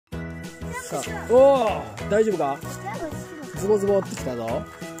さあ、おお、大丈夫か？ズボズボってきたぞ。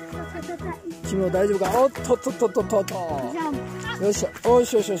君も大丈夫か？おっとっとっとっとっとっと。よっしゃ、お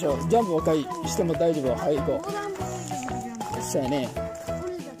しよしよしよ。ジャンプばっかりしても大丈夫。はい、行こう。そうやね。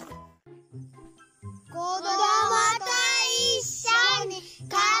子供と一緒に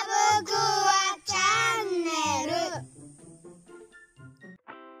カブクワチャンネル。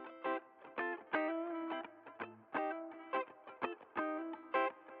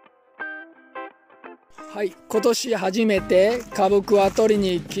はい、今年初めてカブクワ取り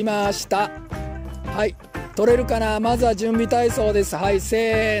に来ました。はい、取れるかな。まずは準備体操です。はい、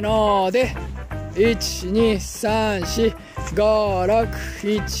せーので、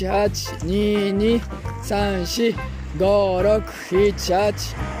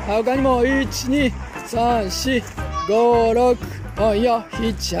12345678223456788。他にも123456788。いいよ、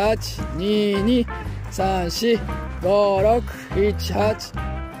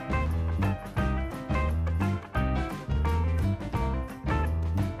7822345678。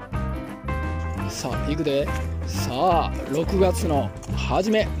さあ行くで。さあ6月の初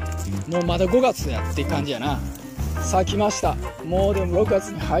め、もうまだ5月やって感じやな。さあ来ました。もうでも6月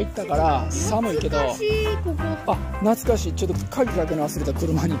に入ったから寒いけど、あ、懐かしい。ちょっと鍵かけの忘れた。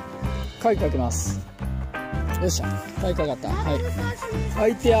車に鍵かけます。よっしゃ、鍵かかった。はい、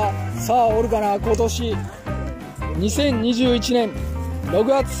入ってや。さあおるかな。今年2021年6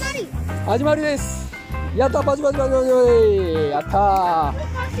月始まりです。やった、パチパチパチパチ。やった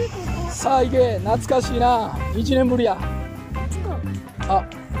ー。さあ行け。懐かしいな。1年ぶりや。あ、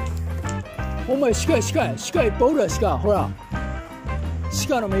ほんまに鹿や、鹿や、鹿いっぱいおるや。鹿、ほら、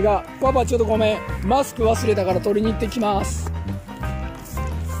鹿の目が。パパちょっとごめん、マスク忘れたから取りに行ってきます。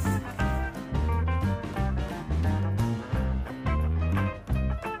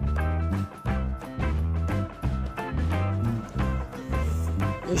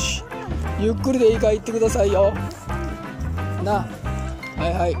よし、ゆっくりでいいから行ってくださいよな。は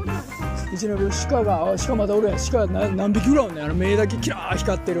いはい。1年ぶり。鹿が、鹿まだおるやん。鹿何匹ぐらいおんねん。目だけキラー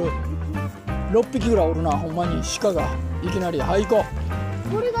光ってる。6匹ぐらいおるな、ほんまに。鹿がいきなり。はい、行こ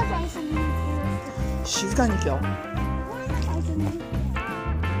う。これが最初に静かに行けよ。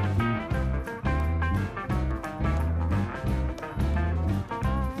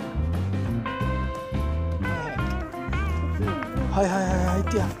はいはいはいはい、行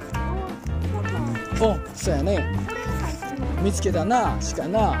ってや。お、そうやね。見つけたな、鹿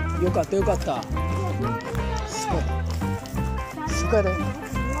な。よかったよかった。そうやで。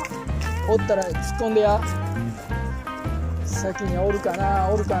おったら突っ込んでや。先におるかな、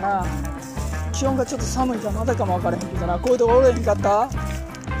おるかな。気温がちょっと寒いからまだかも分からへんけどな。こういうとこおれへんかった。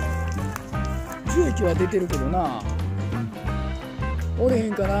樹液は出てるけどな。おれへ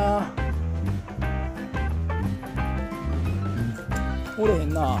んかな。おれへ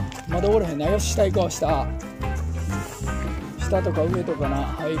んな。まだおれへんな。よし、下行こう。下とか上とかな。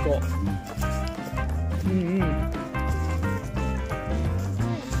はい、行こう。うんうん。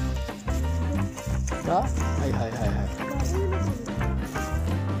はいはいはいはい。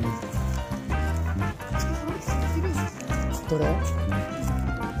どれ？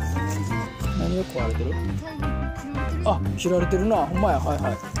何を壊れてる？あ、切られてるな。ほんまや。はい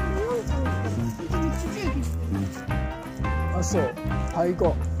はい。あ、そう。はい、行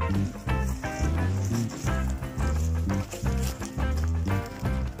こう。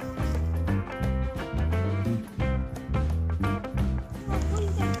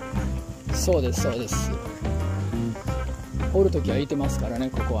そうですそうです。おるときはいてますから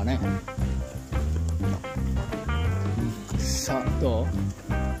ね、ここはね。さあどう？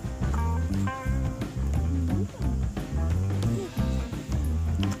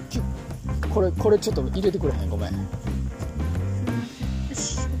これちょっと入れてくれへん？ごめん。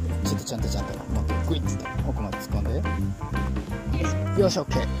ちょっとちゃんと持ってグイッて奥まで突っ込んで。よし、オ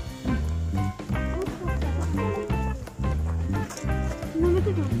ッケー。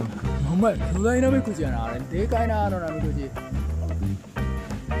お前巨大ナメクジやな。あれでかいな、あのナメクジ。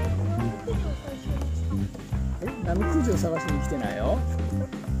ナメクジを探しに来てないよ。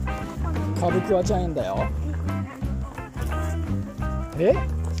カブクワちゃんだよ。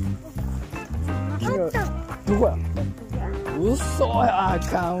どこや？うそや。あ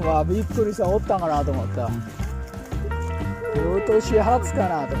かんわ。びっくりした。おったんかなと思った。今年初か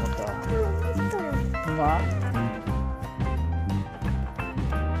なと思った。ほんま？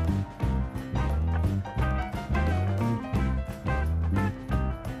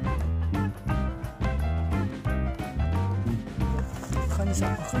カニ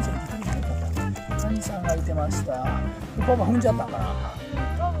さんがいてました。パパ踏んじゃったんかな。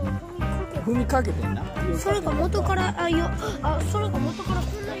踏みかけてんな。それが元から、それが元から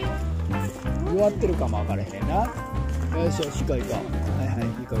こんなよ。わってるかも分からへんな。よしよし、行こう行こう。はいはい、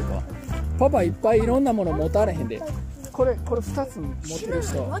行こう行こう。パパいっぱいいろんなもの持たれへんで。これ2つ持ってる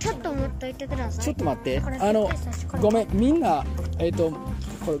人。ちょっと持っといてください。ちょっと待って。ごめん、みんな、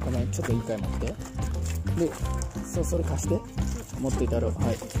これごめん、ちょっと一回持って。で、それ貸して。持っていたろ。は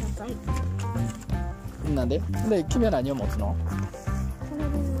い。なんで君は何を持つの？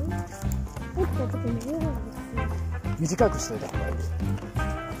短くしといた方がいい。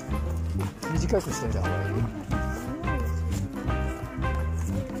短くしといた方がいい。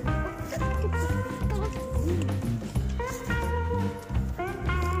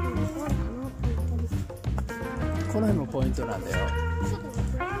この辺もポイントなんだよ。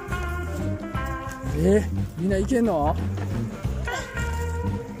みんないけんの？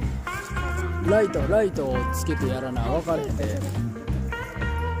ライトをつけてやらな分かれへんで。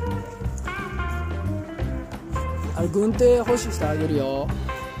軍手欲ししてあげるよ。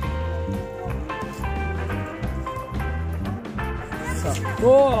さあ、お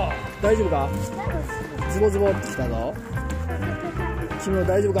お、大丈夫か？ズボズボってきたぞ。君も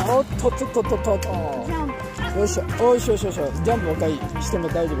大丈夫か？おっとっとっとっとっとっと。よしよしよしよし、ジャンプもう一回しても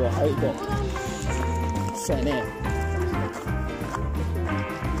大丈夫。はい、行こう。そうやね。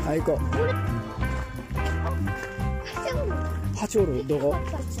はい、行こう。ハチおる？どこ？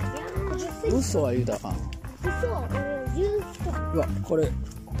嘘は言うたらあかん。うわ、これ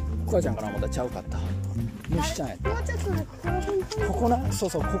お母ちゃんかな思ったらちゃうかった。虫ちゃんやった。ここな、そう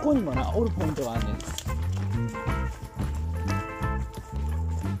そう、ここにもな、おるポイントがあんねん。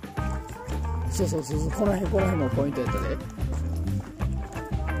そうそうそう、この辺もポイントやったで。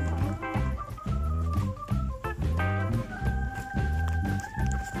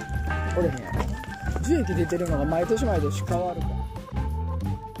おれへんやろ。樹液出てるのが毎年変わるから。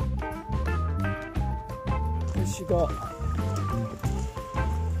よし、行こう。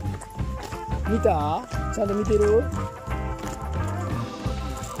見た？ちゃんと見てる？よ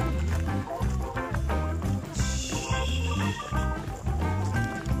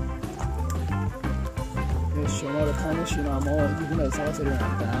し、お前ら楽しいな。もうみんなで探せるように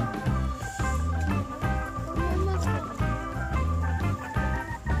なったな。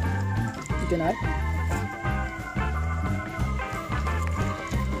見てない？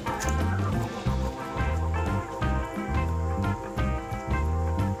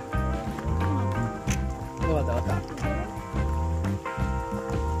わかった。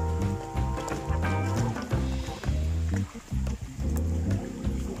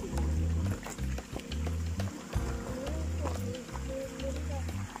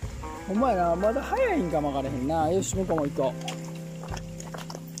お前らまだ早いんかもわからへんな。よし、向こうも行こう。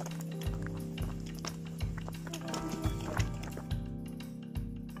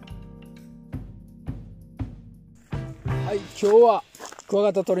はい、今日はクワ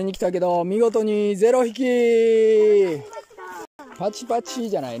ガタ取りに来たけど見事に0匹。パチパチ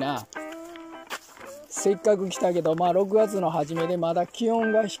じゃないな。せっかく来たけど、6月の初めでまだ気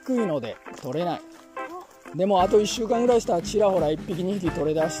温が低いので取れない。でもあと1週間ぐらいしたらちらほら1匹2匹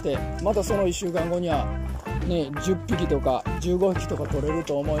取れ出して、またその1週間後にはね10匹とか15匹とか取れる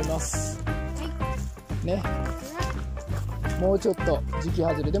と思いますね。もうちょっと時期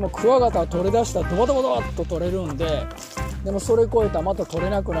外れでもクワガタは取れ出したらドバドバドバッと取れるんで、でもそれ超えたらまた取れ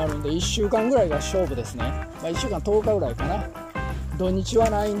なくなるんで1週間ぐらいが勝負ですね。1週間10日ぐらいかな。土日は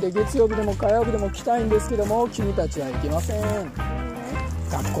ないんで月曜日でも火曜日でも来たいんですけども、君たちは行けません。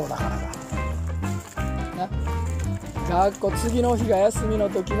学校だからだな。学校次の日が休みの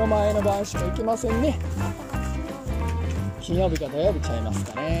時の前の晩しか行けませんね。金曜日か土曜日ちゃいます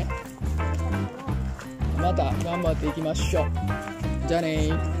かね。また頑張っていきましょう。じゃあ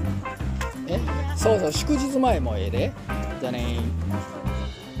ねー。そうそう、祝日前もええで。じゃあねー。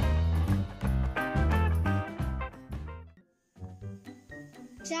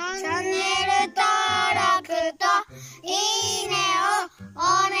チャンネル登録